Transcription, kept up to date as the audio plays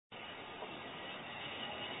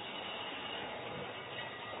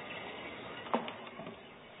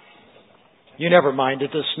You never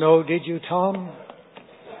minded the snow, did you, Tom?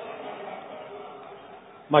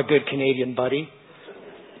 My good Canadian buddy.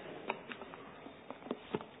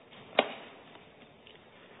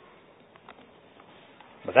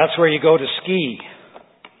 But that's where you go to ski.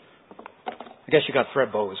 I guess you got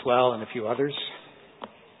Thredbo as well and a few others.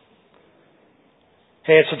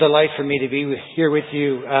 Hey, it's a delight for me to be here with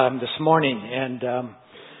you this morning and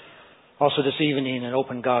also this evening and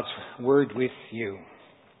open God's Word with you.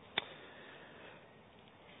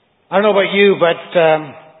 I don't know about you, but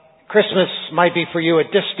Christmas might be for you a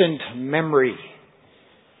distant memory.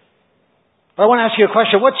 But I want to ask you a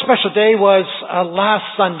question. What special day was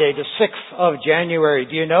last Sunday, the 6th of January?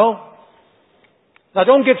 Do you know? Now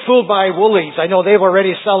don't get fooled by Woolies. I know they're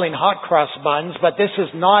already selling hot cross buns, but this is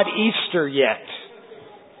not Easter yet.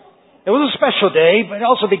 It was a special day, but it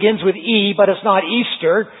also begins with E, but it's not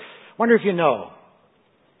Easter. Wonder if you know.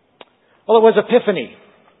 Well, it was Epiphany.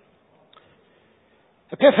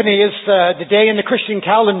 Epiphany is the day in the Christian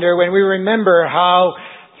calendar when we remember how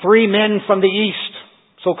three men from the east,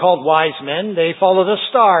 so-called wise men, they followed a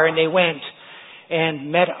star and they went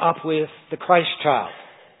and met up with the Christ child.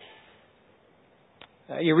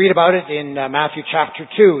 You read about it in Matthew chapter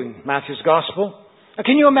 2, in Matthew's Gospel. Now,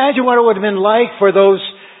 can you imagine what it would have been like for those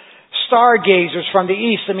stargazers from the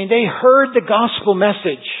east? I mean, they heard the gospel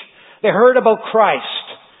message. They heard about Christ,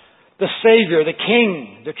 the Savior, the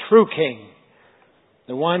King, the true King,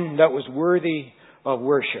 the one that was worthy of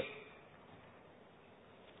worship.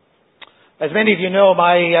 As many of you know,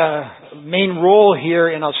 my main role here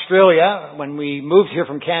in Australia, when we moved here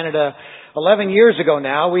from Canada 11 years ago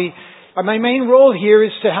now, my main role here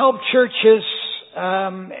is to help churches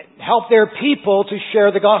help their people to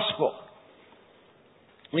share the gospel.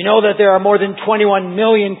 We know that there are more than 21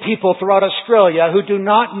 million people throughout Australia who do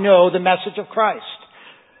not know the message of Christ.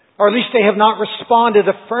 Or at least they have not responded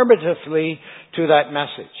affirmatively to that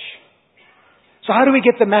message. So how do we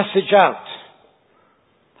get the message out?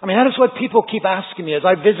 I mean, that is what people keep asking me as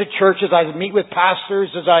I visit churches, I meet with pastors,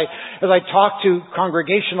 as I talk to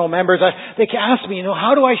congregational members. They can ask me,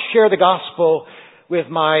 how do I share the gospel with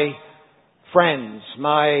my friends,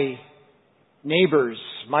 my neighbors,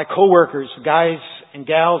 my coworkers, guys and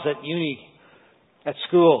gals at uni, at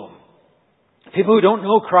school, people who don't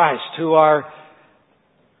know Christ, who are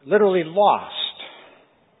literally lost?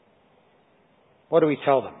 What do we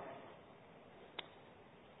tell them?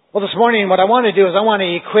 Well, this morning what I want to do is I want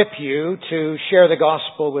to equip you to share the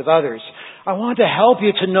gospel with others. I want to help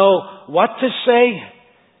you to know what to say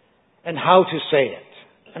and how to say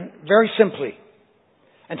it. And very simply.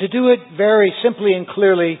 And to do it very simply and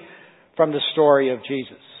clearly from the story of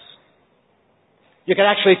Jesus. You can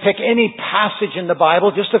actually pick any passage in the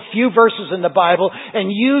Bible, just a few verses in the Bible,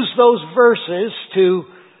 and use those verses to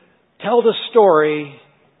tell the story,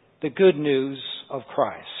 the good news of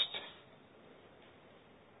Christ.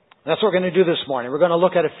 That's what we're going to do this morning. We're going to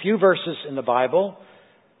look at a few verses in the Bible,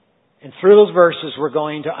 and through those verses we're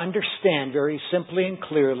going to understand very simply and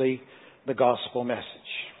clearly the gospel message.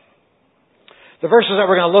 The verses that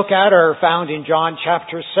we're going to look at are found in John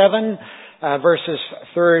chapter 7, verses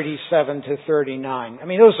 37 to 39. I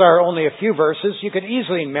mean, those are only a few verses. You can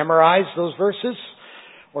easily memorize those verses,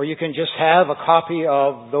 or you can just have a copy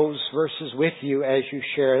of those verses with you as you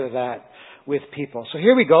share that with people. So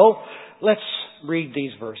here we go. Let's read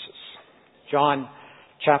these verses. John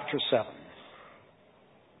chapter 7.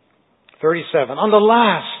 37. On the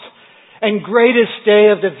last and greatest day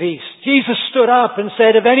of the feast, Jesus stood up and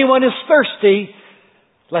said, "If anyone is thirsty,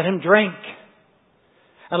 let him drink.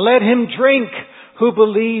 And let him drink who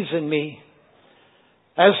believes in me.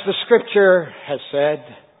 As the scripture has said,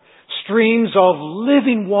 streams of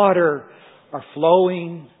living water are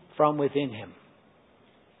flowing from within him."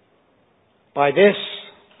 By this,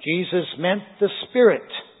 Jesus meant the Spirit,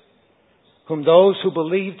 whom those who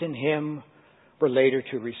believed in him were later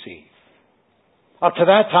to receive. Up to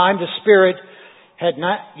that time, the Spirit had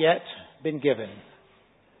not yet been given,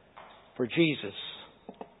 for Jesus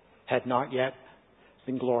had not yet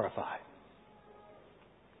been glorified.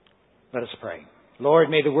 Let us pray. Lord,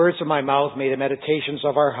 may the words of my mouth, may the meditations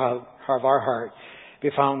of our heart be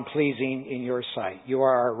found pleasing in your sight. You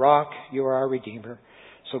are our rock, you are our Redeemer.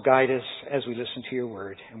 So guide us as we listen to your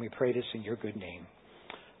word, and we pray this in your good name.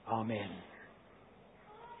 Amen.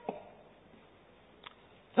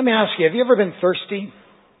 Let me ask you, have you ever been thirsty?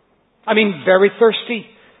 I mean, very thirsty?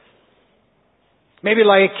 Maybe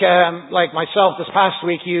like myself this past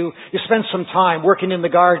week, you spent some time working in the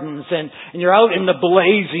gardens and you're out in the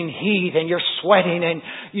blazing heat and you're sweating and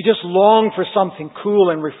you just long for something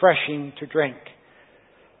cool and refreshing to drink.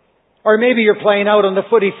 Or maybe you're playing out on the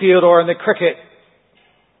footy field or in the cricket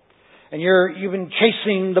and you've been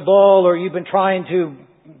chasing the ball, or you've been trying to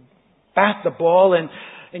bat the ball, and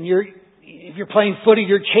if you're playing footy,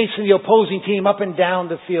 you're chasing the opposing team up and down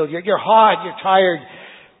the field. You're hot, you're tired,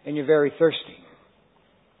 and you're very thirsty.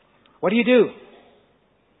 What do?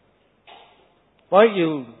 Well,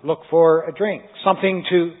 you look for a drink, something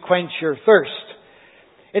to quench your thirst.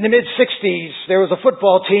 In the mid-60s, there was a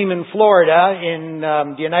football team in Florida, in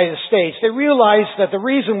the United States. They realized that the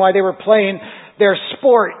reason why they were playing their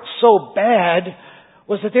sport so bad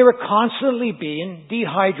was that they were constantly being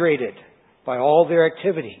dehydrated by all their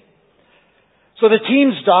activity. So the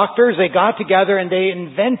team's doctors, they got together and they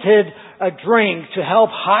invented a drink to help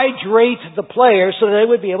hydrate the players so that they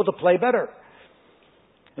would be able to play better.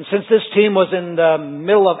 And since this team was in the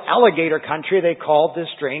middle of alligator country, they called this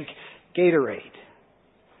drink Gatorade.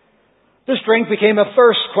 This drink became a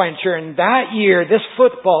thirst quencher, and that year this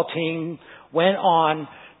football team went on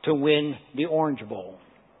to win the Orange Bowl.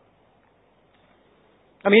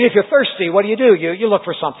 I mean, if you're thirsty, what do? You look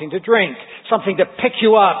for something to drink, something to pick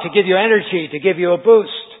you up, to give you energy, to give you a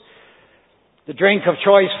boost. The drink of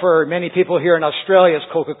choice for many people here in Australia is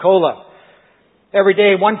Coca-Cola. Every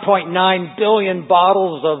day, 1.9 billion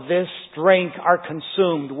bottles of this drink are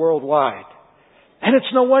consumed worldwide. And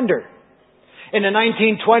it's no wonder. In the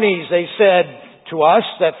 1920s, they said to us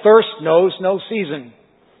that thirst knows no season.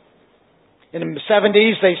 In the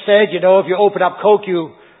 70s, they said, if you open up Coke,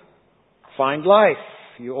 you find life.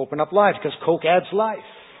 You open up life because Coke adds life.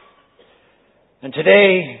 And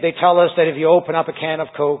today, they tell us that if you open up a can of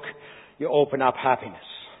Coke, you open up happiness.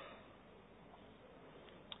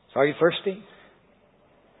 So are you thirsty?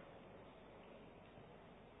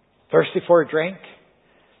 Thirsty for a drink?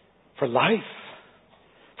 For life?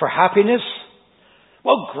 For happiness?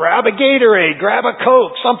 Well, grab a Gatorade, grab a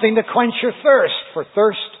Coke, something to quench your thirst. For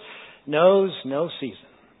thirst knows no season.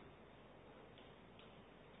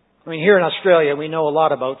 I mean, here in Australia, we know a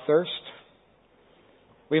lot about thirst.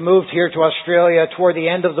 We moved here to Australia toward the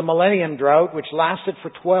end of the millennium drought, which lasted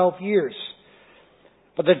for 12 years.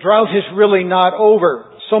 But the drought is really not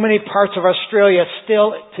over. So many parts of Australia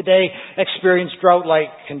still today experience drought-like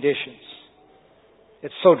conditions.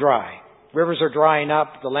 It's so dry. Rivers are drying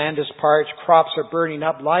up, the land is parched, crops are burning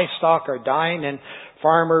up, livestock are dying, and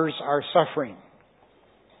farmers are suffering.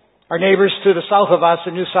 Our neighbors to the south of us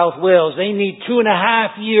in New South Wales, they need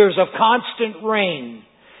 2.5 years of constant rain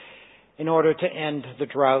in order to end the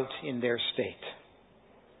drought in their state.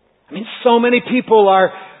 I mean, so many people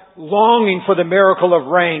are longing for the miracle of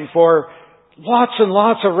rain, for lots and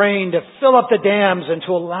lots of rain to fill up the dams and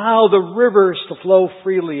to allow the rivers to flow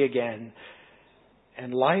freely again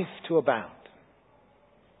and life to abound.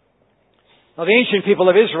 Now, the ancient people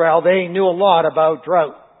of Israel, they knew a lot about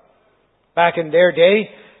drought. Back in their day,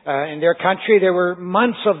 in their country, there were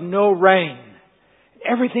months of no rain.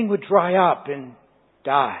 Everything would dry up and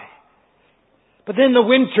die. But then the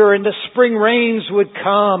winter and the spring rains would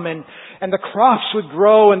come, and the crops would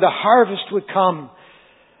grow and the harvest would come.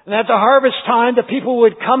 And at the harvest time, the people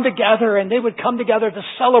would come together, and they would come together to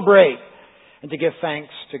celebrate and to give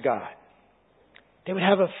thanks to God. They would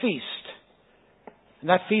have a feast. And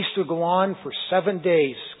that feast would go on for 7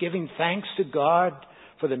 days, giving thanks to God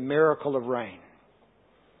for the miracle of rain.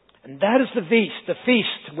 And that is the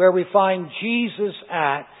feast where we find Jesus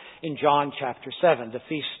at in John chapter 7, the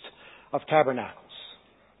Feast of Tabernacles.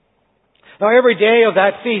 Now, every day of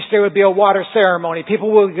that feast, there would be a water ceremony.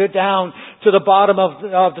 People would go down to the bottom of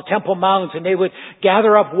the Temple Mount, and they would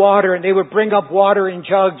gather up water, and they would bring up water in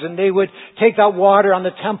jugs, and they would take that water on the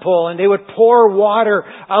temple, and they would pour water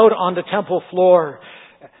out on the temple floor,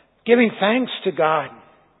 giving thanks to God.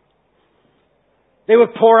 They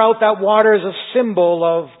would pour out that water as a symbol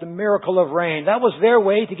of the miracle of rain. That was their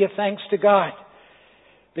way to give thanks to God,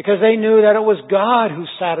 because they knew that it was God who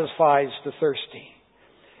satisfies the thirsty.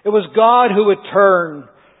 It was God who would turn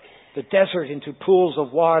the desert into pools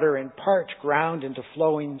of water and parched ground into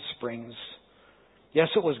flowing springs. Yes,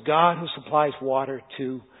 it was God who supplies water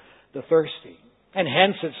to the thirsty. And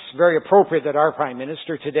hence it's very appropriate that our Prime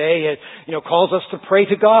Minister today, calls us to pray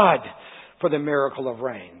to God for the miracle of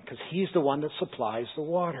rain, because He's the one that supplies the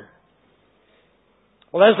water.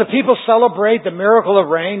 Well, as the people celebrate the miracle of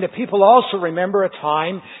rain, the people also remember a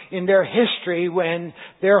time in their history when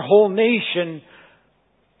their whole nation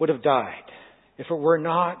would have died if it were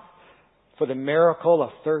not for the miracle of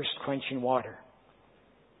thirst-quenching water.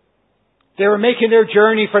 They were making their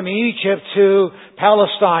journey from Egypt to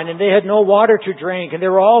Palestine, and they had no water to drink, and they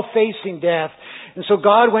were all facing death. And so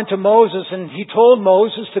God went to Moses, and He told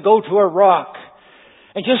Moses to go to a rock,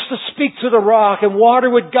 and just to speak to the rock, and water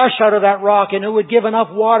would gush out of that rock, and it would give enough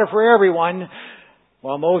water for everyone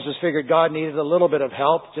Well, Moses figured God needed a little bit of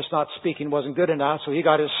help. Just not speaking wasn't good enough, so he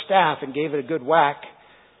got his staff and gave it a good whack.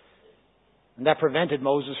 And that prevented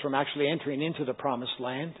Moses from actually entering into the promised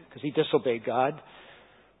land because he disobeyed God.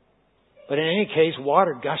 But in any case,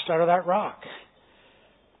 water gushed out of that rock.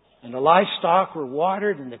 And the livestock were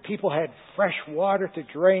watered and the people had fresh water to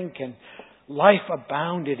drink and life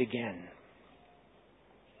abounded again.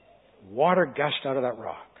 Water gushed out of that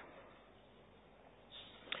rock.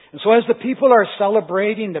 And so as the people are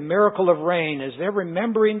celebrating the miracle of rain, as they're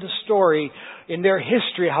remembering the story in their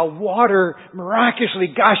history, how water miraculously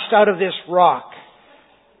gushed out of this rock,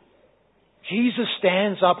 Jesus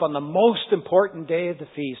stands up on the most important day of the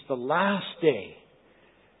feast, the last day,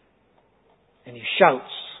 and he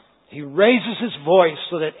shouts. He raises his voice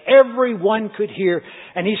so that everyone could hear.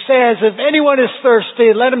 And he says, if anyone is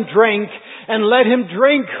thirsty, let him drink, and let him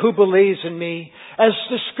drink who believes in me. As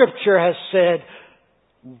the scripture has said,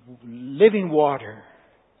 living water,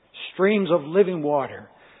 streams of living water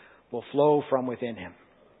will flow from within him.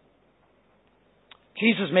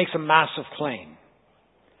 Jesus makes a massive claim.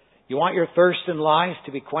 You want your thirst in life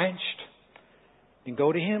to be quenched? Then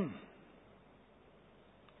go to him.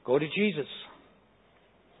 Go to Jesus.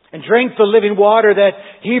 And drink the living water that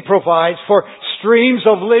he provides. For streams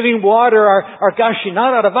of living water are gushing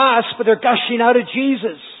not out of us, but they're gushing out of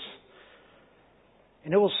Jesus.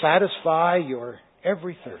 And it will satisfy your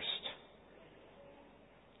every thirst.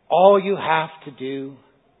 All you have to do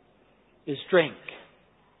is drink.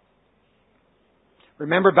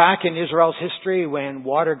 Remember back in Israel's history when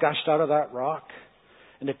water gushed out of that rock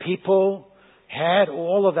and the people had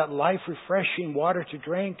all of that life-refreshing water to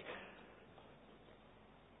drink?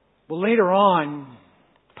 Well, later on,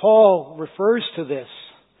 Paul refers to this.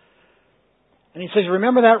 And he says,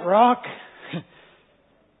 remember that rock?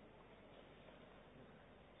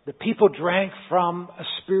 The people drank from a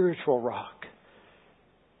spiritual rock.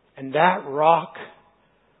 And that rock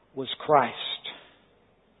was Christ.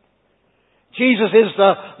 Jesus is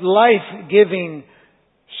the life-giving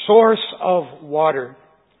source of water.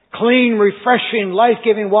 Clean, refreshing,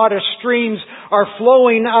 life-giving water streams are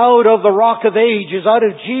flowing out of the rock of ages, out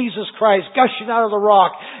of Jesus Christ, gushing out of the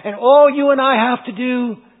rock. And all you and I have to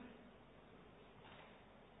do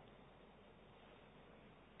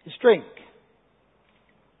is drink.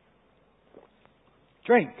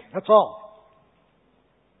 Drink. That's all.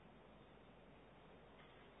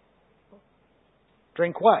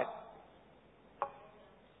 Drink what?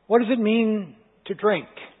 What does it mean to drink?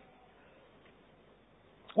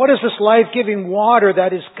 What is this life-giving water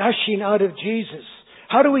that is gushing out of Jesus?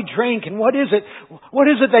 How do we drink and what is it? What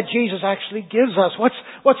is it that Jesus actually gives us?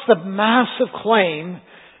 What's the massive claim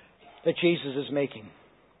that Jesus is making?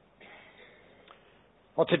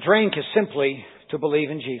 Well, to drink is simply to believe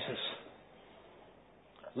in Jesus.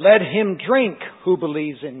 Let him drink who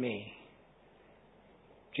believes in me,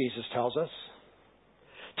 Jesus tells us.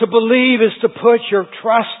 To believe is to put your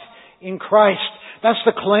trust in Christ. That's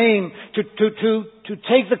the claim, to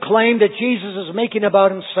take the claim that Jesus is making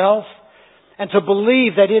about himself and to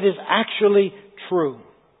believe that it is actually true.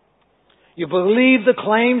 You believe the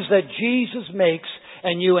claims that Jesus makes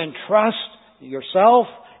and you entrust yourself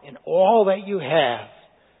and all that you have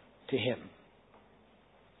to him.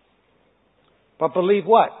 But believe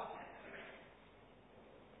what?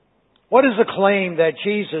 What is the claim that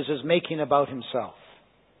Jesus is making about himself?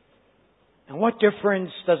 And what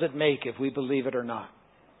difference does it make if we believe it or not?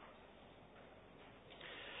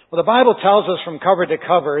 Well, the Bible tells us from cover to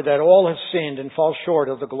cover that all have sinned and fall short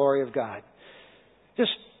of the glory of God. Just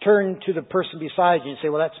turn to the person beside you and say,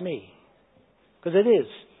 well, that's me. Because it is.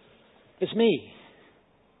 It's me.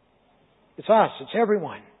 It's us. It's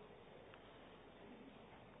everyone.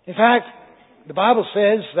 In fact, the Bible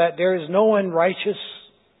says that there is no one righteous,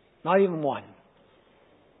 not even one.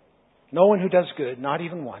 No one who does good, not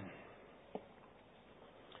even one.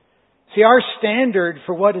 See, our standard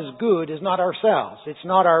for what is good is not ourselves. It's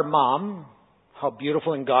not our mom, how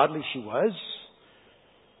beautiful and godly she was.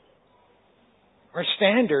 Our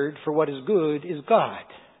standard for what is good is God.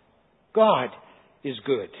 God is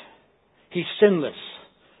good. He's sinless.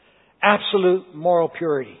 Absolute moral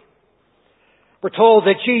purity. We're told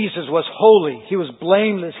that Jesus was holy. He was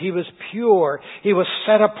blameless. He was pure. He was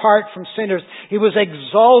set apart from sinners. He was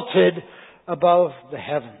exalted above the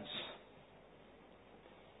heavens.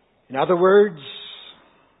 In other words,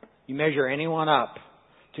 you measure anyone up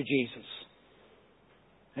to Jesus.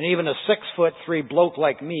 And even a 6'3" bloke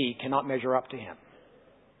like me cannot measure up to him.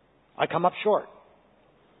 I come up short.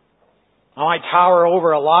 Now, I tower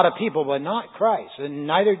over a lot of people, but not Christ. And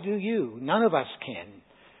neither do you. None of us can.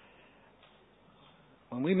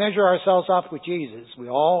 When we measure ourselves up with Jesus, we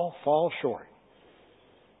all fall short.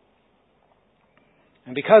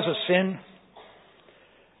 And because of sin,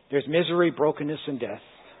 there's misery, brokenness, and death.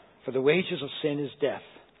 For the wages of sin is death.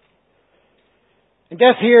 And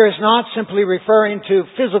death here is not simply referring to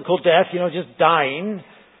physical death, just dying,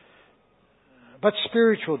 but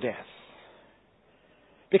spiritual death.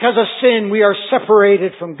 Because of sin, we are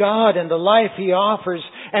separated from God and the life He offers,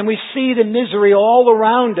 and we see the misery all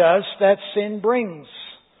around us that sin brings.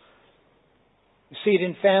 We see it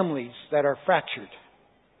in families that are fractured,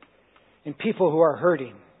 in people who are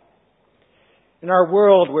hurting, in our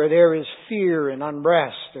world where there is fear and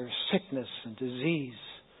unrest, there's sickness and disease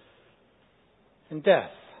and death.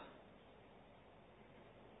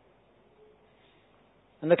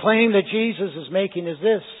 And the claim that Jesus is making is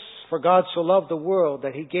this: for God so loved the world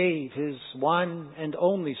that He gave His one and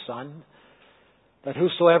only Son, that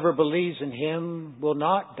whosoever believes in Him will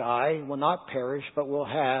not die, will not perish, but will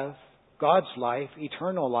have God's life,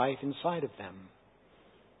 eternal life inside of them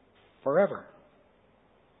forever.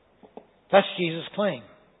 That's Jesus' claim.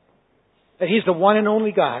 That He's the one and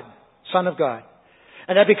only God, Son of God.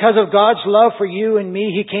 And that because of God's love for you and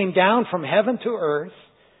me, He came down from heaven to earth.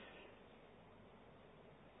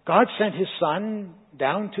 God sent His Son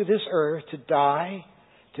down to this earth to die,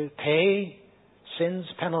 to pay sin's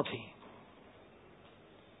penalty.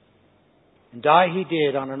 And die He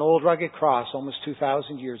did on an old rugged cross almost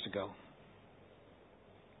 2,000 years ago.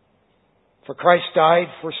 For Christ died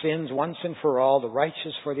for sins once and for all, the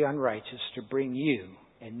righteous for the unrighteous, to bring you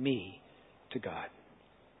and me to God.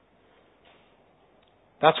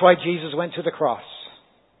 That's why Jesus went to the cross,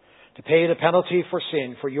 to pay the penalty for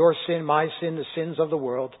sin, for your sin, my sin, the sins of the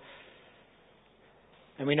world.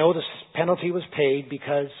 And we know this penalty was paid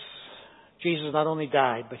because Jesus not only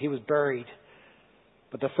died, but He was buried.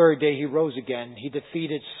 But the third day He rose again. He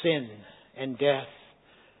defeated sin and death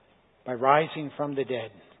by rising from the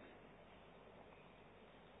dead.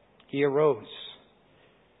 He arose.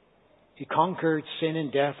 He conquered sin and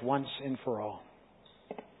death once and for all.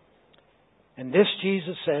 And this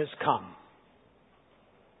Jesus says, come.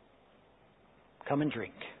 Come and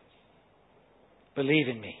drink. Believe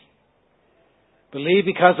in me. Believe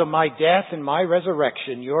because of my death and my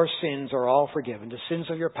resurrection, your sins are all forgiven. The sins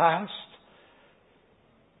of your past,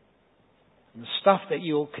 and the stuff that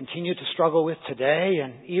you'll continue to struggle with today,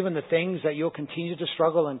 and even the things that you'll continue to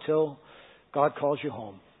struggle until God calls you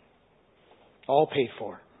home. All paid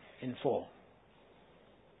for, in full.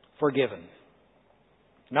 Forgiven.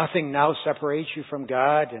 Nothing now separates you from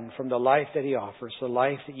God and from the life that He offers, the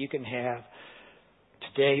life that you can have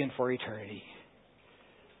today and for eternity.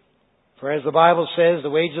 For as the Bible says, the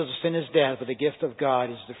wages of sin is death, but the gift of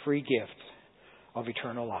God is the free gift of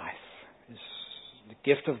eternal life. It's the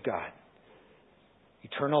gift of God.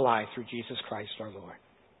 Eternal life through Jesus Christ our Lord.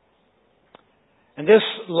 And this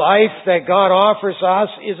life that God offers us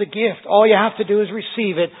is a gift. All you have to do is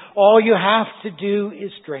receive it. All you have to do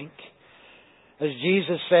is drink. As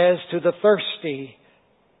Jesus says, to the thirsty,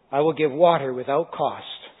 I will give water without cost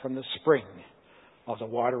from the spring of the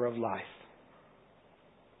water of life.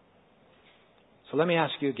 So let me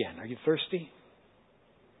ask you again, are you thirsty?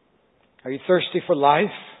 Are you thirsty for life?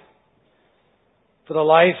 For the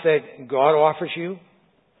life that God offers you?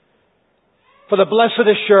 For the blessed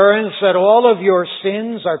assurance that all of your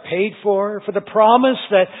sins are paid for? For the promise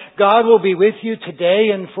that God will be with you today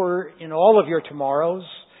and in all of your tomorrows?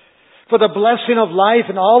 For the blessing of life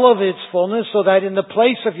in all of its fullness, so that in the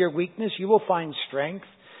place of your weakness you will find strength.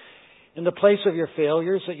 In the place of your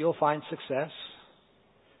failures that you'll find success.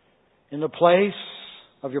 In the place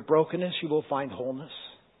of your brokenness you will find wholeness.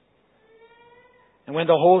 And when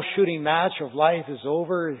the whole shooting match of life is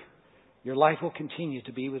over, your life will continue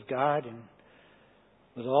to be with God and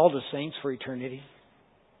with all the saints for eternity.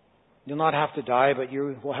 You'll not have to die, but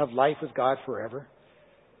you will have life with God forever.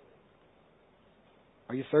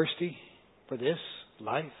 Are you thirsty for this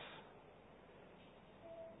life?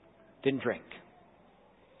 Then drink.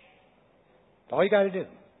 All you got to do.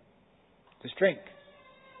 Just drink.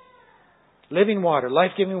 Living water,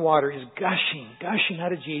 life-giving water is gushing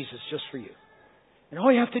out of Jesus just for you. And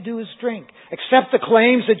all you have to do is drink. Accept the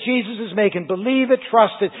claims that Jesus is making. Believe it,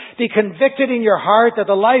 trust it. Be convicted in your heart that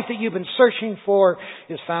the life that you've been searching for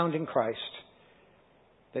is found in Christ.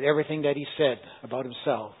 That everything that He said about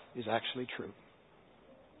Himself is actually true.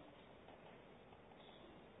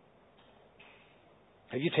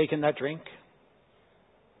 Have you taken that drink?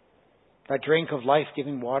 That drink of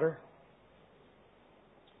life-giving water?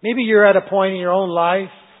 Maybe you're at a point in your own life,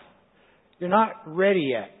 you're not ready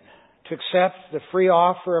yet to accept the free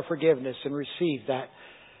offer of forgiveness and receive that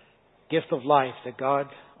gift of life that God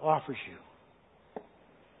offers you.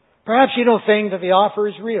 Perhaps you don't think that the offer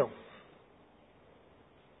is real.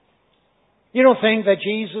 You don't think that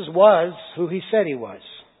Jesus was who He said He was.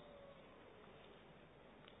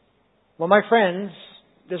 Well, my friends,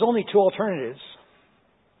 there's only two alternatives.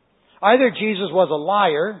 Either Jesus was a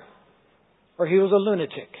liar or He was a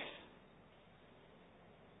lunatic.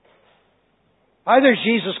 Either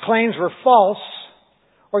Jesus' claims were false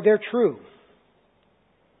or they're true.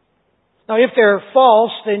 Now, if they're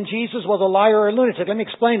false, then Jesus was a liar or a lunatic. Let me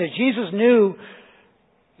explain it. Jesus knew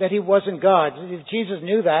that He wasn't God. If Jesus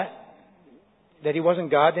knew that He wasn't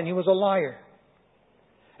God, then He was a liar.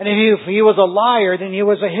 And if He was a liar, then He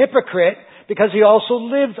was a hypocrite because He also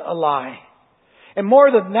lived a lie. And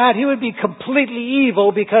more than that, He would be completely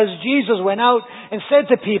evil because Jesus went out and said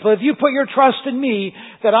to people, if you put your trust in me,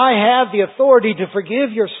 that I have the authority to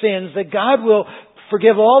forgive your sins, that God will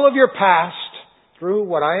forgive all of your past through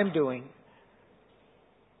what I am doing.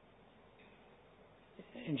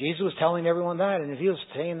 And Jesus was telling everyone that. And if He was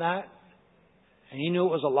saying that, and He knew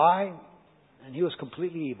it was a lie, and He was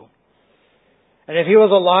completely evil. And if He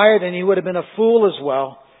was a liar, then He would have been a fool as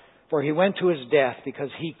well, for He went to His death because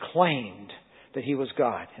He claimed that He was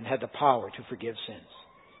God and had the power to forgive sins.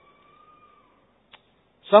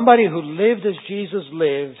 Somebody who lived as Jesus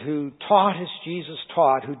lived, who taught as Jesus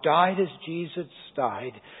taught, who died as Jesus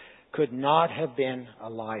died, could not have been a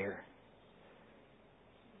liar.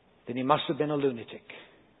 Then he must have been a lunatic,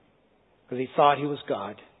 because he thought he was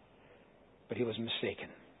God, but he was mistaken.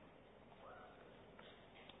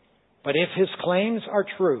 But if his claims are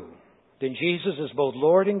true, then Jesus is both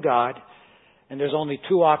Lord and God, and there's only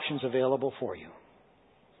two options available for you.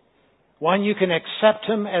 One, you can accept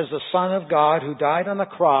Him as the Son of God who died on the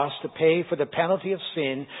cross to pay for the penalty of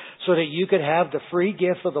sin so that you could have the free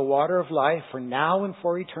gift of the water of life for now and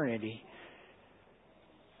for eternity.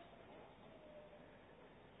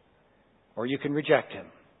 Or you can reject Him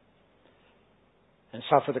and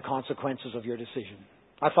suffer the consequences of your decision.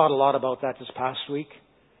 I thought a lot about that this past week.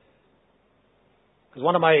 Because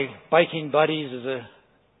one of my biking buddies is a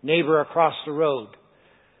neighbor across the road.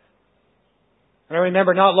 And I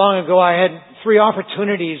remember not long ago I had 3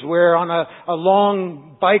 opportunities where on a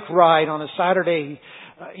long bike ride on a Saturday,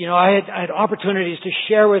 I had opportunities to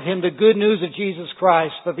share with him the good news of Jesus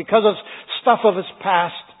Christ. But because of stuff of his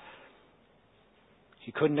past,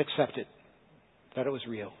 he couldn't accept it, that it was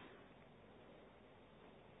real.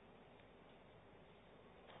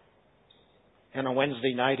 And on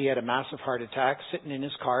Wednesday night he had a massive heart attack sitting in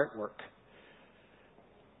his car at work.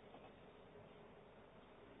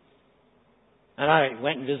 And I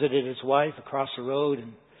went and visited his wife across the road,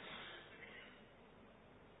 and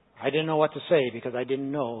I didn't know what to say because I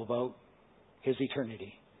didn't know about his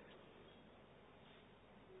eternity.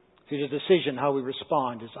 See, the decision how we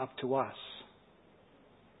respond is up to us.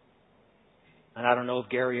 And I don't know if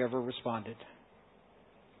Gary ever responded.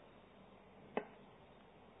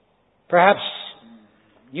 Perhaps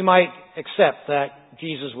you might accept that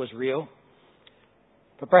Jesus was real,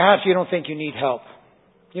 but perhaps you don't think you need help.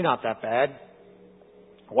 You're not that bad.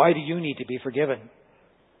 Why do you need to be forgiven?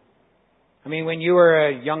 I mean, when you were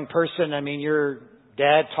a young person, your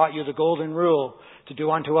dad taught you the golden rule to do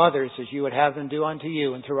unto others as you would have them do unto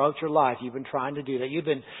you. And throughout your life, you've been trying to do that. You've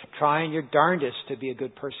been trying your darndest to be a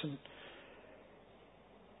good person.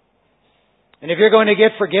 And if you're going to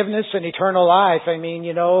get forgiveness and eternal life,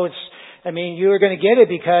 you're going to get it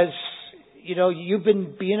because, you've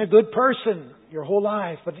been being a good person your whole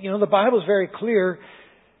life. But, the Bible is very clear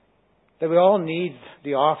that we all need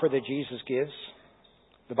the offer that Jesus gives.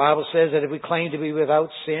 The Bible says that if we claim to be without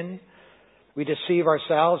sin, we deceive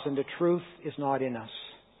ourselves and the truth is not in us.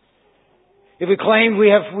 If we claim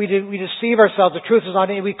we deceive ourselves, the truth is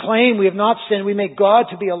not in us. If we claim we have not sinned, we make God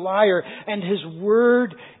to be a liar and His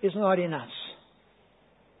word is not in us.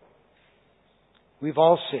 We've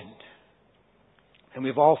all sinned and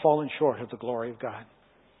we've all fallen short of the glory of God.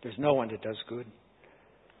 There's no one that does good.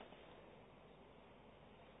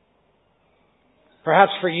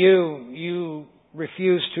 Perhaps for you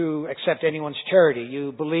refuse to accept anyone's charity.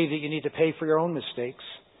 You believe that you need to pay for your own mistakes.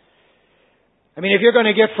 If you're going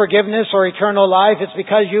to get forgiveness or eternal life, it's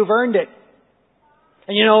because you've earned it.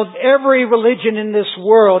 And every religion in this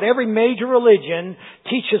world, every major religion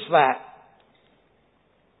teaches that.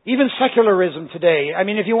 Even secularism today.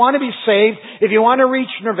 If you want to be saved, if you want to reach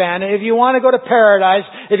nirvana, if you want to go to paradise,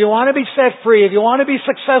 if you want to be set free, if you want to be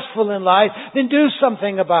successful in life, then do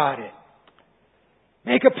something about it.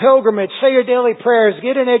 Make a pilgrimage, say your daily prayers,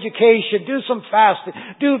 get an education, do some fasting,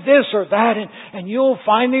 do this or that, and you'll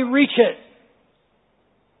finally reach it.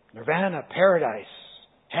 Nirvana, paradise,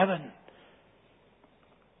 heaven,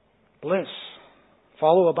 bliss.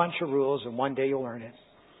 Follow a bunch of rules and one day you'll earn it.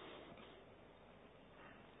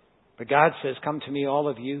 But God says, come to me all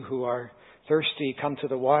of you who are thirsty, come to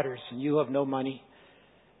the waters, and you have no money,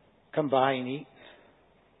 come buy and eat.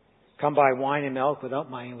 Come buy wine and milk without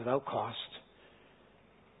money, without cost.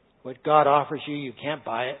 What God offers you, you can't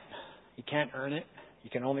buy it. You can't earn it. You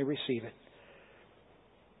can only receive it.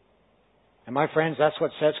 And my friends, that's what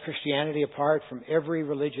sets Christianity apart from every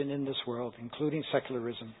religion in this world, including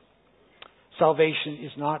secularism. Salvation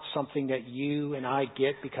is not something that you and I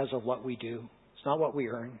get because of what we do. It's not what we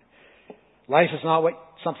earn. Life is not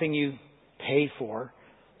something you pay for.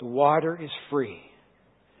 The water is free.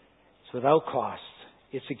 It's without cost.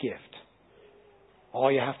 It's a gift.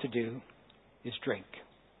 All you have to do is drink.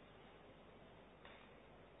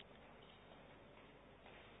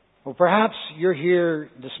 Well, perhaps you're here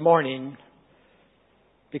this morning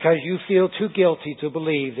because you feel too guilty to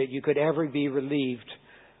believe that you could ever be relieved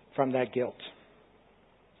from that guilt.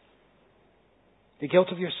 The guilt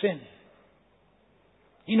of your sin.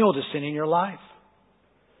 You know the sin in your life.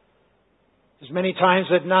 There's many times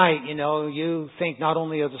at night, you think not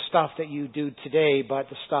only of the stuff that you do today, but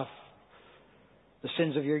the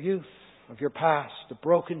sins of your youth, of your past, the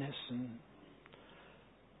brokenness and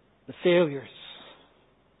the failures,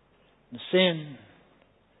 the sin.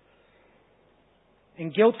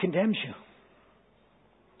 And guilt condemns you.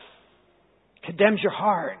 Condemns your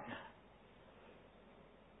heart.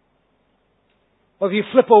 Well, if you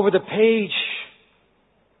flip over the page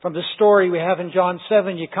from the story we have in John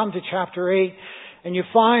 7, you come to chapter 8 and you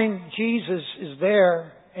find Jesus is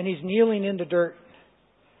there and He's kneeling in the dirt.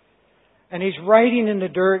 And He's writing in the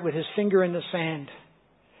dirt with His finger in the sand.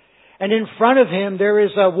 And in front of Him there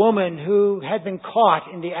is a woman who had been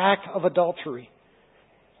caught in the act of adultery.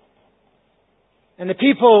 And the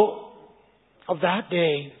people of that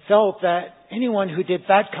day felt that anyone who did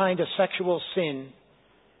that kind of sexual sin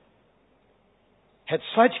had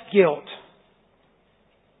such guilt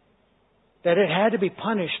that it had to be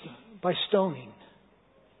punished by stoning.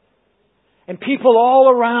 And people all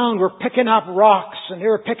around were picking up rocks and they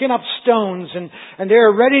were picking up stones and they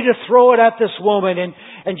were ready to throw it at this woman.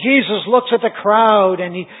 And Jesus looks at the crowd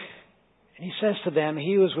and he says to them,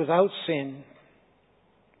 he was without sin.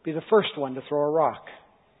 Be the first one to throw a rock.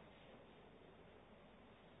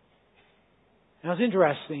 Now it's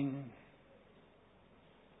interesting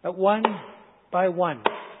that one by one,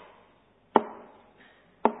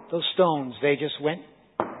 those stones, they just went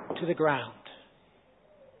to the ground.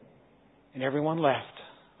 And everyone left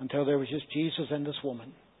until there was just Jesus and this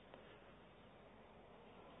woman.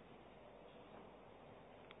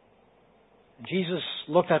 And Jesus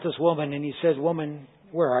looked at this woman and He said, "Woman,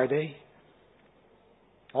 where are they?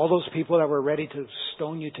 All those people that were ready to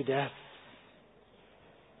stone you to death.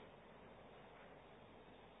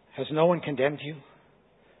 Has no one condemned you?"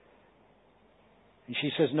 And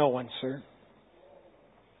she says, "No one, sir."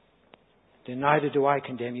 "Then neither do I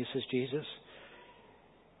condemn you," says Jesus.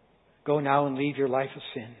 "Go now and leave your life of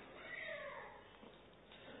sin."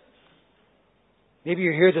 Maybe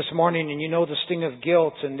you're here this morning and you know the sting of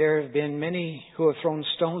guilt, and there have been many who have thrown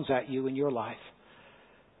stones at you in your life.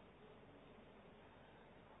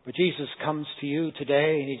 But Jesus comes to you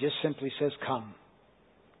today and He just simply says, "Come.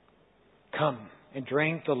 Come and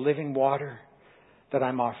drink the living water that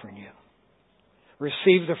I'm offering you.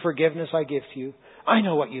 Receive the forgiveness I give to you. I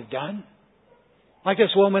know what you've done." Like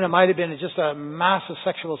this woman, it might have been just a massive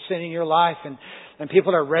sexual sin in your life, and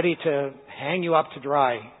people are ready to hang you up to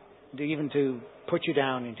dry, even to put you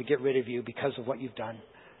down and to get rid of you because of what you've done.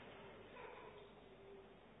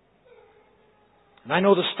 And I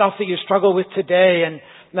know the stuff that you struggle with today, and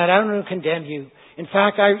that I don't condemn you. In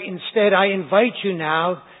fact, instead I invite you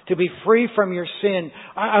now to be free from your sin.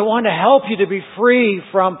 I want to help you to be free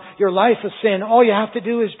from your life of sin. All you have to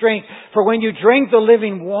do is drink. For when you drink the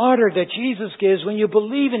living water that Jesus gives, when you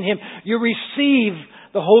believe in Him, you receive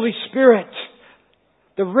the Holy Spirit.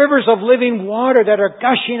 The rivers of living water that are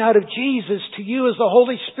gushing out of Jesus to you is the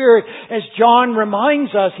Holy Spirit. As John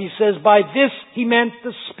reminds us, he says, by this He meant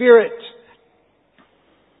the Spirit.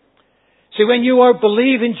 See, when you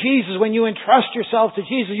believe in Jesus, when you entrust yourself to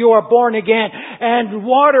Jesus, you are born again. And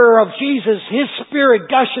water of Jesus, His Spirit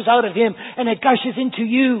gushes out of Him and it gushes into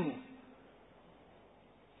you.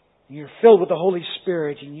 You're filled with the Holy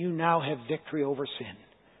Spirit and you now have victory over sin.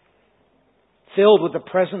 Filled with the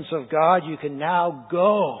presence of God, you can now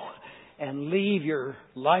go and leave your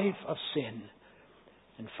life of sin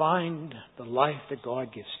and find the life that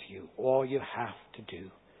God gives to you. All you have to do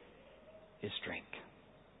is drink.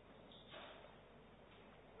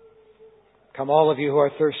 Come, all of you who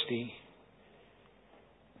are thirsty,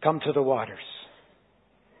 come to the waters.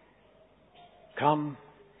 Come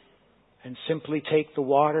and simply take the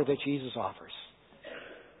water that Jesus offers.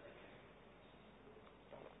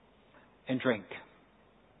 and drink.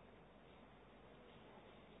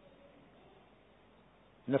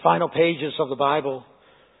 In the final pages of the Bible,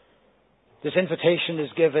 this invitation is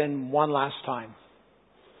given one last time.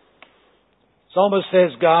 It's almost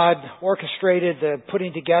as God orchestrated the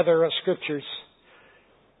putting together of Scriptures.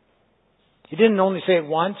 He didn't only say it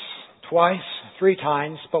once, twice, 3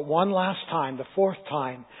 times, but one last time, the 4th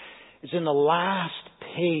time, is in the last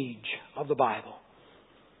page of the Bible.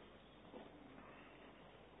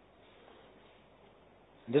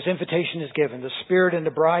 This invitation is given. The Spirit and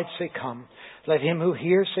the bride say, come. Let him who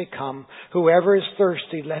hears say, come. Whoever is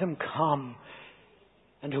thirsty, let him come.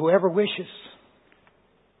 And whoever wishes,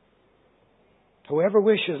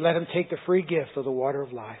 let him take the free gift of the water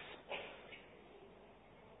of life.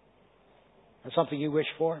 That's something you wish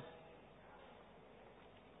for?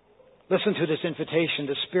 Listen to this invitation.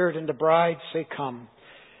 The Spirit and the bride say, come.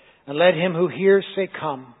 And let him who hears say,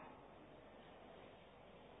 come.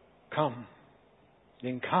 Come.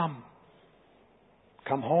 Then come.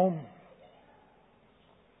 Come home.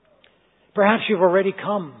 Perhaps you've already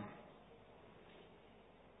come.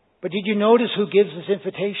 But did you notice who gives this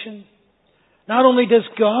invitation? Not only does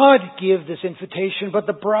God give this invitation, but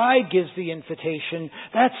the bride gives the invitation.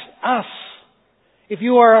 That's us. If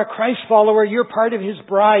you are a Christ follower, you're part of His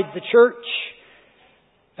bride, the church.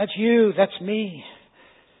 That's you. That's me.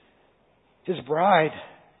 His bride.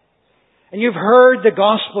 And you've heard the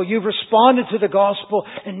gospel. You've responded to the gospel.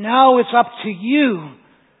 And now it's up to you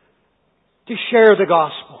to share the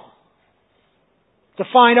gospel. To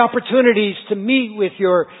find opportunities to meet with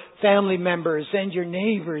your family members and your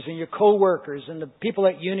neighbors and your co-workers and the people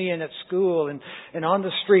at uni and at school and on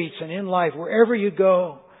the streets and in life, wherever you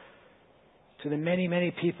go. To the many,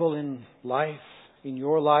 many people in life, in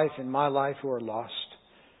your life, in my life who are lost.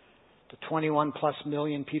 The 21 plus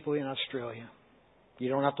million people in Australia. You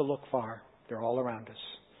don't have to look far. They're all around us.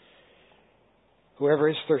 Whoever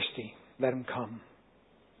is thirsty, let him come.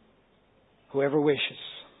 Whoever wishes,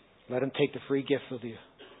 let him take the free gift of the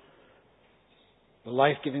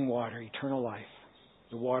life-giving water, eternal life,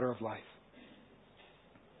 the water of life.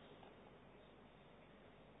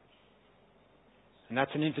 And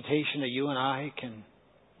that's an invitation that you and I can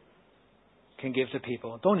give to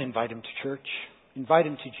people. Don't invite them to church. Invite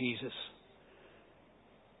them to Jesus.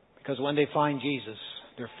 Because when they find Jesus,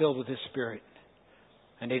 they're filled with His Spirit.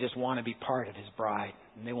 And they just want to be part of His bride.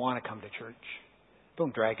 And they want to come to church.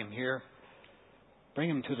 Don't drag them here. Bring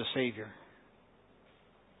them to the Savior.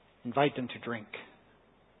 Invite them to drink.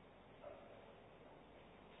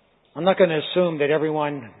 I'm not going to assume that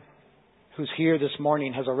everyone who's here this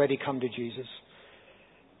morning has already come to Jesus.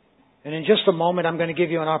 And in just a moment, I'm going to give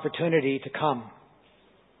you an opportunity to come.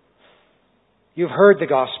 You've heard the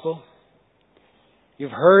gospel. You've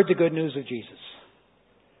heard the good news of Jesus.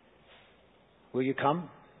 Will you come?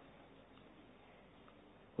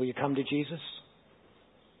 Will you come to Jesus?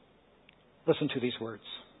 Listen to these words.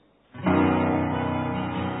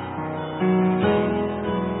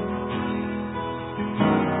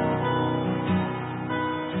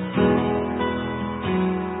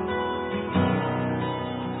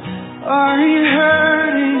 Are you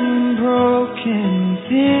hurting, broken,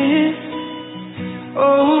 thin,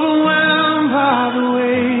 overwhelmed by the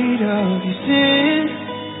weight of your sin?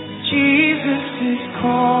 Jesus is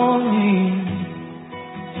calling.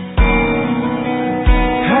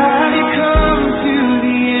 Have you come to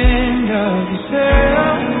the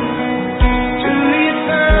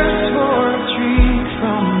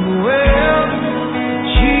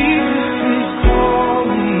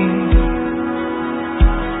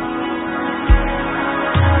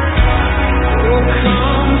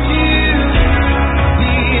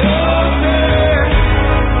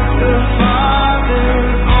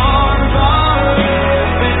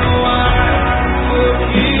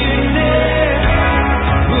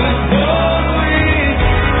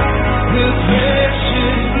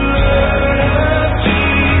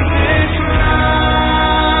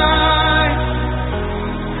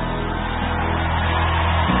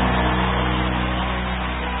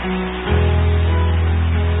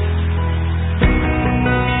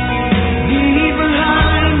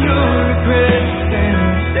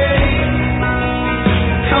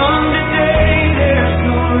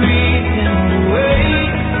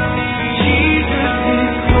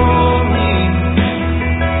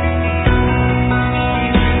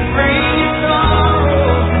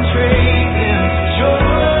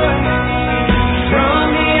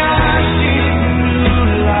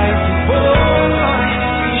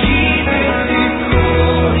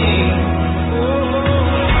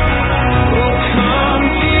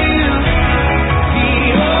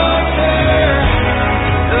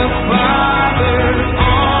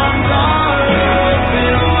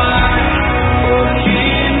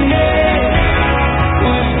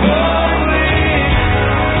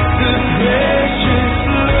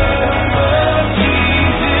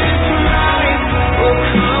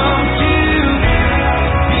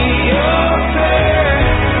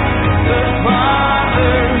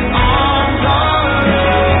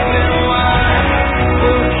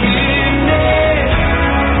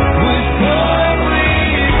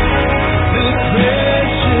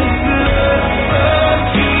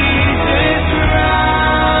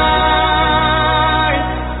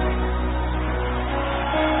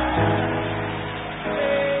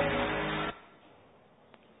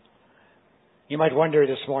You might wonder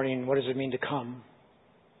this morning, what does it mean to come?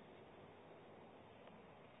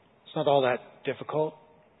 It's not all that difficult.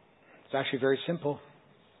 It's actually very simple.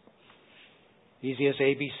 Easy as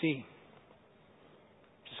ABC.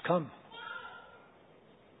 Just come.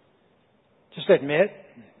 Just admit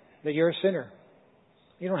that you're a sinner.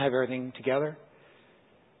 You don't have everything together.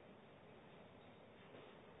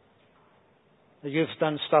 That you've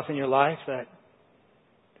done stuff in your life that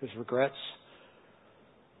there's regrets,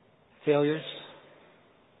 failures,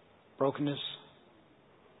 brokenness.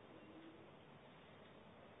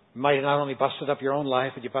 You might have not only busted up your own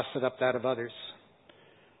life, but you busted up that of others.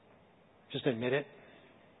 Just admit it.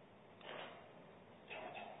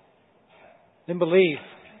 Then believe.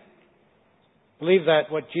 Believe that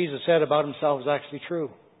what Jesus said about himself is actually true.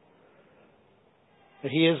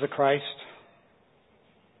 That he is the Christ.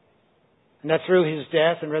 And that through his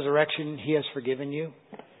death and resurrection, he has forgiven you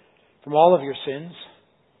from all of your sins.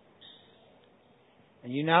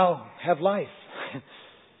 And you now have life.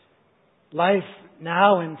 Life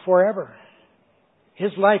now and forever. His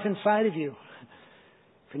life inside of you.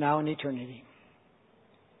 For now and eternity.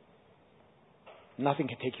 Nothing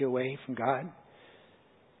can take you away from God.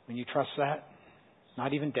 When you trust that,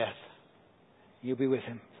 not even death, you'll be with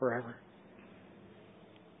him forever.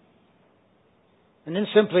 And then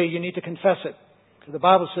simply you need to confess it. Because the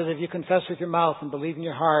Bible says if you confess with your mouth and believe in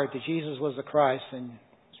your heart that Jesus was the Christ and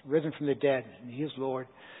risen from the dead and he is Lord,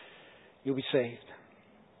 you'll be saved.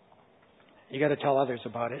 You got to tell others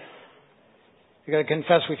about it. You got to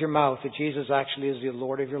confess with your mouth that Jesus actually is the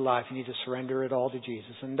Lord of your life. You need to surrender it all to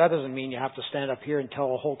Jesus. And that doesn't mean you have to stand up here and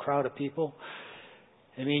tell a whole crowd of people.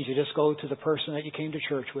 It means you just go to the person that you came to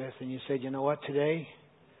church with and you said, you know what, today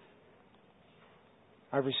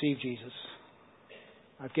I've received Jesus.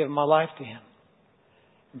 I've given my life to him.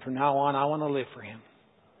 And from now on, I want to live for him.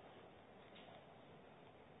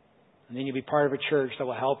 And then you'll be part of a church that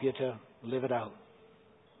will help you to live it out.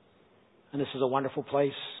 And this is a wonderful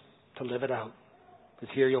place to live it out.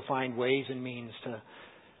 Because here you'll find ways and means to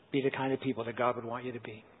be the kind of people that God would want you to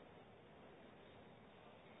be.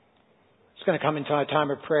 It's going to come into a time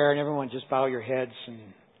of prayer, and everyone just bow your heads and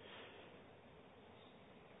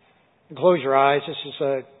close your eyes. This is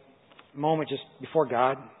a moment just before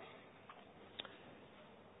God.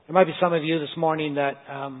 There might be some of you this morning that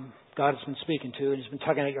God has been speaking to and has been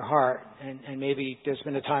tugging at your heart. And maybe there's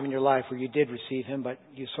been a time in your life where you did receive him, but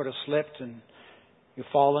you sort of slipped and you've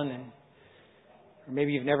fallen, or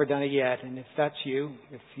maybe you've never done it yet. And if that's you,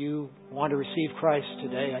 if you want to receive Christ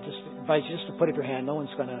today, I just invite you just to put up your hand.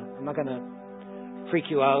 I'm not going to freak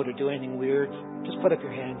you out or do anything weird. Just put up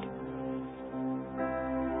your hand.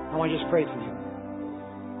 I want to just pray for you.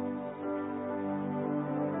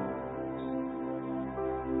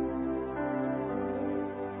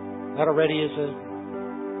 That already is a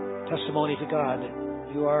testimony to God that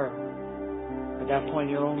you are at that point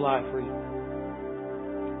in your own life where you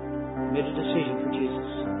made a decision for Jesus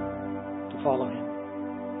to follow him.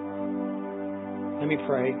 Let me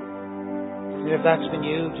pray. And if that's been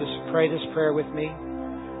you, just pray this prayer with me.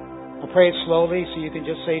 I'll pray it slowly so you can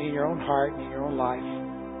just say it in your own heart and in your own life.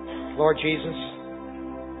 Lord Jesus,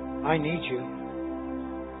 I need you.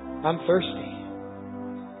 I'm thirsty.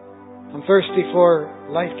 I'm thirsty for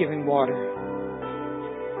life-giving water.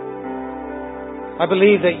 I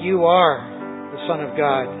believe that you are the Son of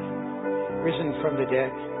God, risen from the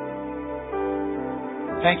dead.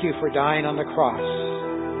 Thank you for dying on the cross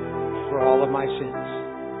for all of my sins.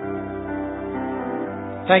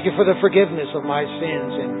 Thank you for the forgiveness of my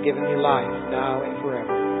sins and giving me life now and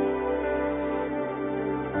forever.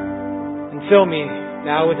 And fill me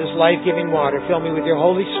now with this life-giving water. Fill me with your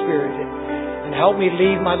Holy Spirit and help me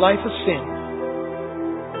leave my life of sin.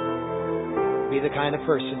 Be the kind of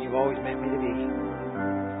person you've always meant me to be.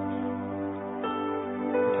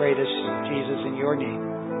 I pray this, Jesus, in your name.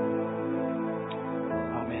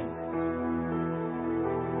 Amen.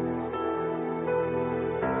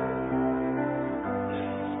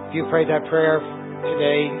 If you prayed that prayer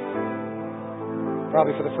today,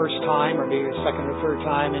 probably for the first time or maybe the second or third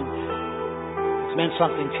time, and it's meant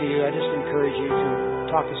something to you, I just encourage you to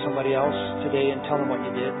talk to somebody else today and tell them what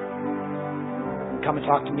you did. Come and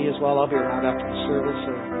talk to me as well. I'll be around after the service,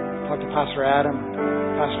 or talk to Pastor Adam,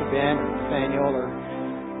 Pastor Ben, or Nathaniel, or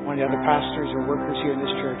one of the other pastors or workers here in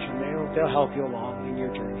this church, and they'll help you along in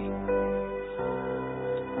your journey.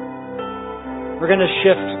 We're going to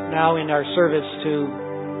shift now in our service to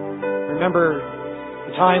remember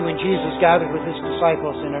the time when Jesus gathered with his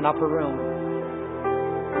disciples in an upper room.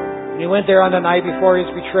 And he went there on the night before he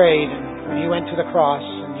was betrayed, and when he went to the cross,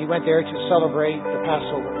 and he went there to celebrate the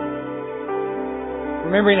Passover.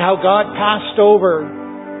 Remembering how God passed over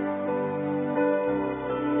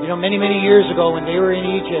Many, many years ago when they were in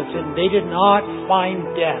Egypt and they did not find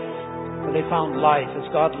death, but they found life as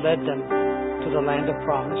God led them to the land of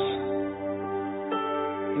promise.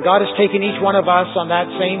 And God has taken each one of us on that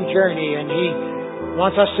same journey, and He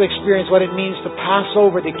wants us to experience what it means to pass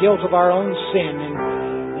over the guilt of our own sin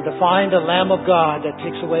and to find the Lamb of God that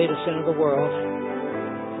takes away the sin of the world.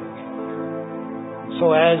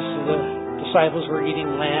 So as the disciples were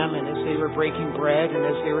eating lamb and as they were breaking bread and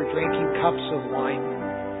as they were drinking cups of wine,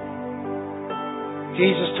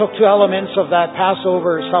 Jesus took two elements of that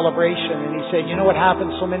Passover celebration and He said, you know what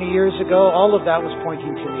happened so many years ago? All of that was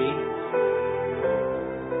pointing to me.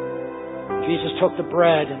 Jesus took the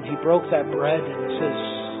bread and He broke that bread and He says,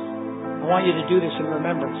 I want you to do this in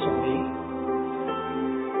remembrance of me.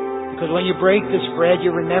 Because when you break this bread,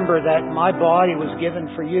 you remember that my body was given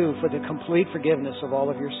for you for the complete forgiveness of all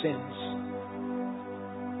of your sins.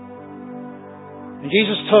 And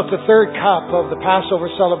Jesus took the third cup of the Passover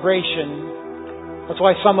celebration. That's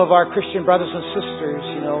why some of our Christian brothers and sisters,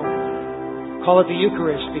 call it the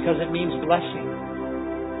Eucharist, because it means blessing.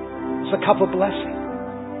 It's a cup of blessing.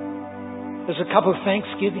 It's a cup of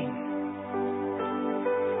thanksgiving.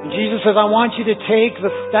 And Jesus says, I want you to take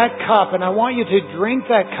that cup and I want you to drink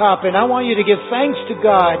that cup and I want you to give thanks to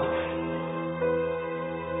God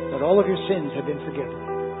that all of your sins have been forgiven.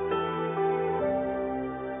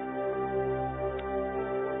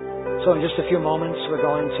 So in just a few moments, we're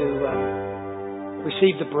going to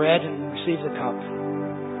receive the bread and receive the cup.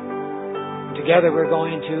 And together we're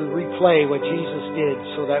going to replay what Jesus did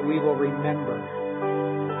so that we will remember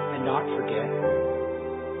and not forget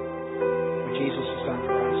what Jesus has done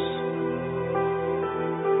for us.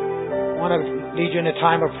 I want to lead you in a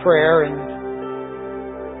time of prayer, and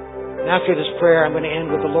after this prayer I'm going to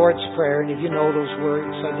end with the Lord's Prayer, and if you know those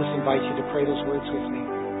words, I just invite you to pray those words with me.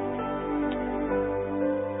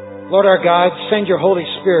 Lord our God, send your Holy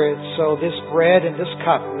Spirit so this bread and this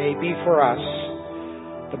cup may be for us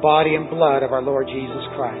the body and blood of our Lord Jesus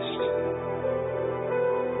Christ.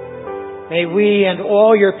 May we and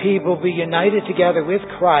all your people be united together with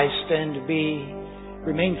Christ and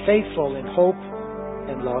remain faithful in hope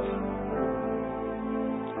and love.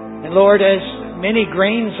 And Lord, as many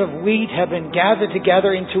grains of wheat have been gathered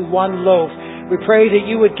together into one loaf, we pray that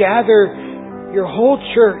you would gather your whole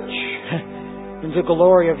church in the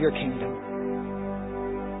glory of your kingdom.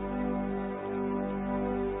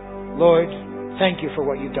 Lord, thank you for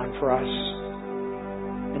what you've done for us.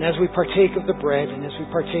 And as we partake of the bread and as we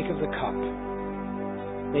partake of the cup,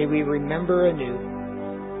 may we remember anew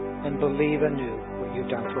and believe anew what you've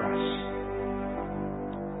done for us.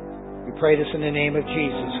 We pray this in the name of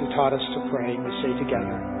Jesus, who taught us to pray, and we say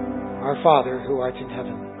together, Our Father, who art in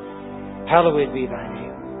heaven, hallowed be thy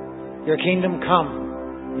name. Your kingdom come.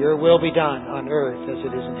 Your will be done on earth as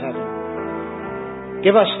it is in heaven.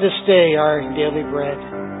 Give us this day our daily bread,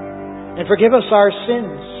 and forgive us our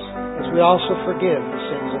sins as we also forgive the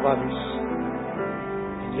sins of others.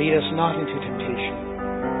 And lead us not into temptation.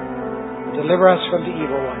 Deliver us from the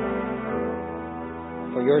evil one.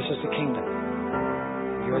 For yours is the kingdom,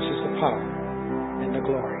 yours is the power, and the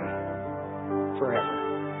glory forever.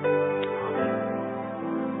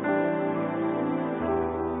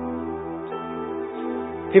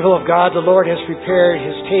 People of God, the Lord has prepared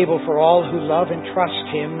His table for all who love and trust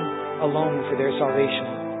Him alone for their salvation.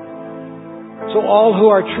 So all who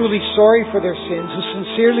are truly sorry for their sins, who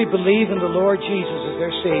sincerely believe in the Lord Jesus as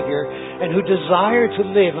their Savior, and who desire to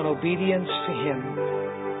live in obedience to Him,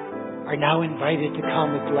 are now invited to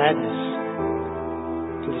come with gladness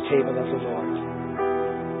to the table of the Lord.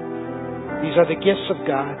 These are the gifts of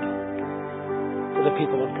God for the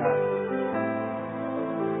people of God.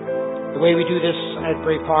 The way we do this at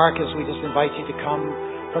Bray Park is we just invite you to come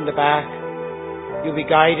from the back. You'll be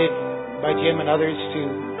guided by Jim and others to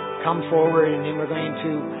come forward, and then we're going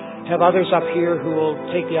to have others up here who will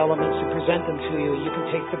take the elements and present them to you. You can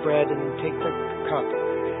take the bread and take the cup.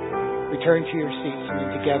 Return to your seats, and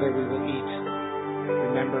then together we will eat,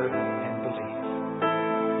 remember, and believe.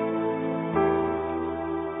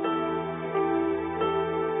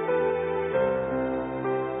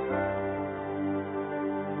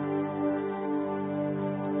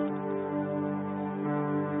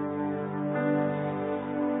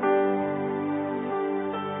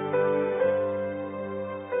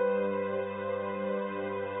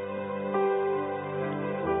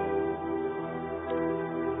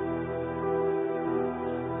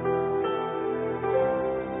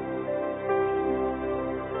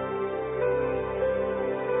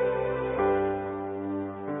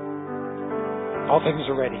 All things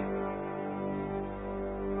are ready.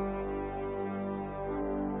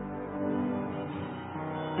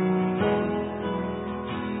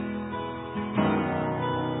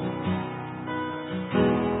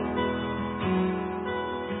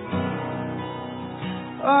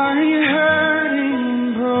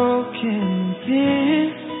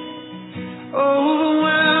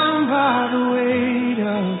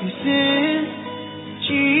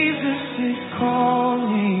 is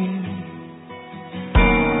calling.